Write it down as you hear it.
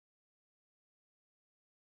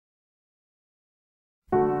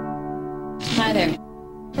Hi there.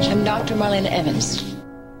 I'm Dr. Marlena Evans.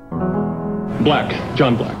 Black,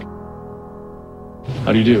 John Black.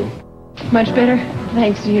 How do you do? Much better,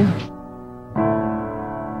 thanks to you.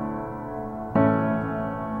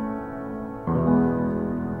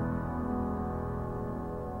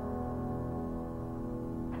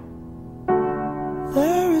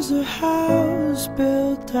 There is a house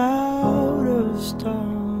built out of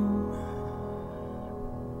stone,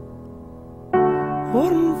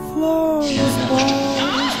 wooden floors,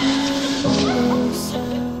 walls, window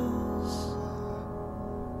cells,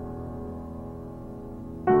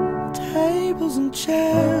 tables and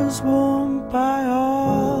chairs warmed by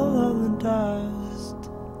all of the dust.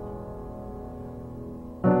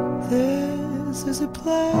 This is a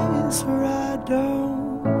place where I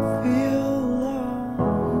don't feel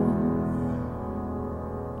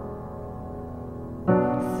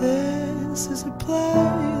this is a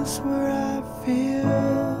place where I feel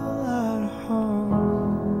at home.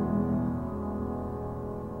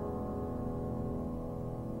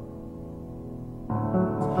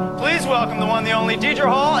 Please welcome the one, the only Deidre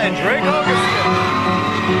and Drake.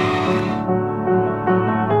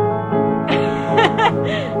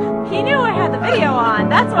 He knew I had the video on.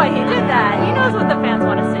 That's why he did that. He knows what the fans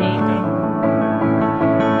want to see.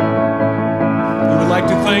 We would like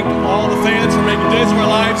to thank all the fans for making Days of Our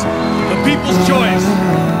Lives the people's choice.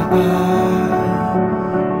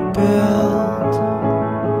 Built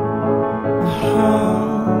a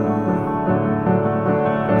home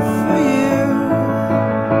for you,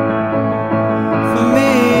 for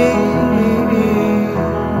me.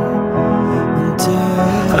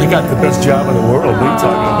 I got the best job in the world. What are you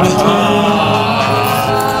talking about?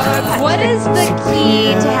 What is the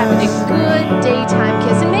key to having a good daytime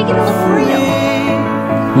kiss and making it look real?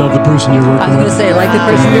 Love the person you're working with. I was going to say, like the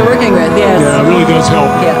person you're working with, yes. Yeah, it really does help.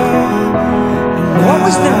 Yeah. What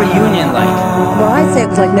was the reunion like? Well, I'd say it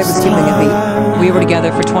was like never skipping a beat. We were together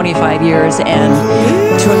for 25 years and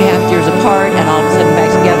 2.5 years apart, and all of a sudden back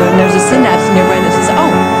together, and there's a synapse in your brain that says,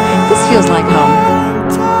 oh, this feels like home.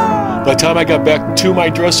 By the time I got back to my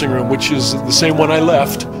dressing room, which is the same one I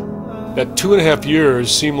left, that 2.5 years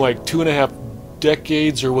seemed like 2.5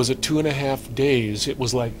 decades, or was it 2.5 days? It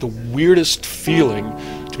was like the weirdest feeling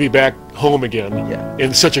to be back home again,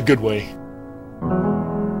 in such a good way.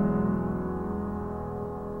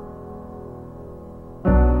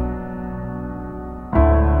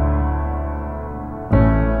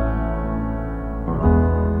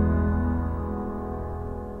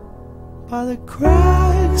 By the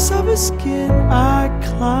cracks of his skin, I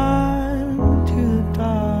climbed to the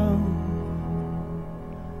top.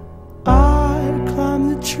 I'd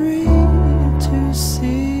climb the tree to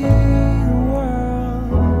see the world.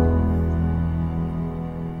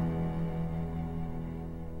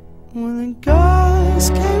 When the guys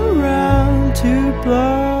came around to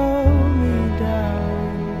blow me down,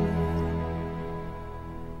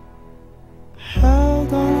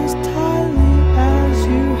 held on as tightly as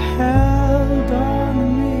you held on to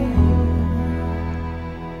me.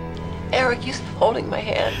 Eric, he's holding my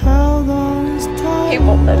hand. Held on as tightly He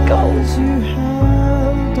won't let go. as you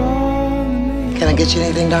held on to me. Can I get you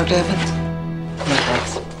anything, Dr. Evans? No,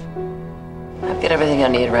 thanks. I've got everything I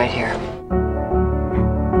need right here.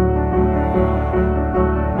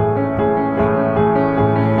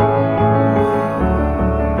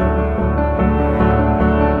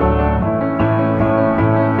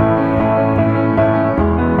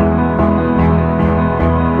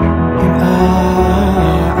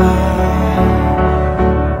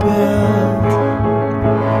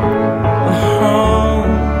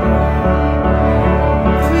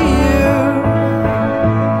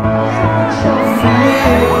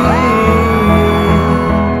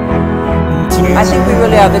 I think we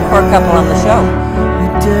really are the core couple on the show.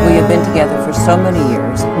 We have been together for so many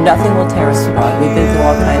years. Nothing will tear us apart. We've been through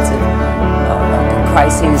all kinds of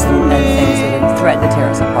crises and things that have threatened to tear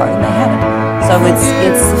us apart, and they haven't. So it's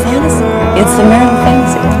fantasy. It's American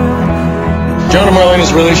fantasy. John and Marlena's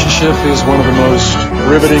relationship is one of the most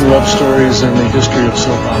riveting love stories in the history of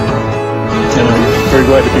soap opera, and I'm very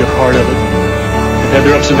glad to be a part of it. They've had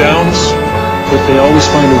their ups and downs, but they always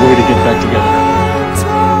find a way to get back together.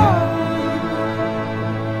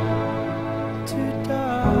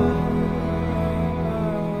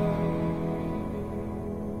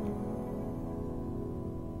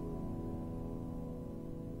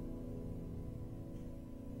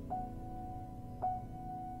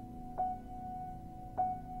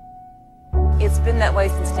 It's been that way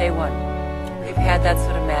since day one. We've had that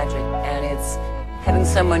sort of magic, and it's having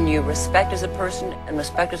someone you respect as a person and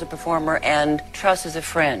respect as a performer and trust as a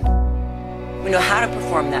friend. We know how to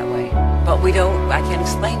perform that way, but we don't, I can't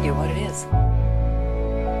explain to you what it is.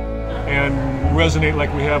 and resonate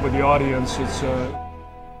like we have with the audience. It's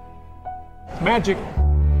magic.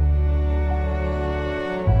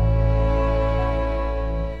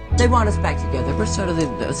 They want us back together. We're sort of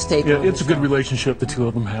the staple. Yeah, it's a good relationship the two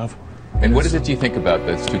of them have. And what is it you think about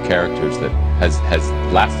those two characters that has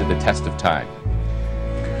lasted the test of time?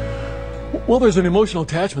 Well, there's an emotional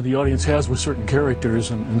attachment the audience has with certain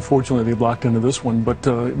characters, and unfortunately they've locked into this one. But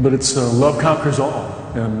it's love conquers all,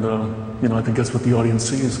 and I think that's what the audience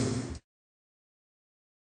sees.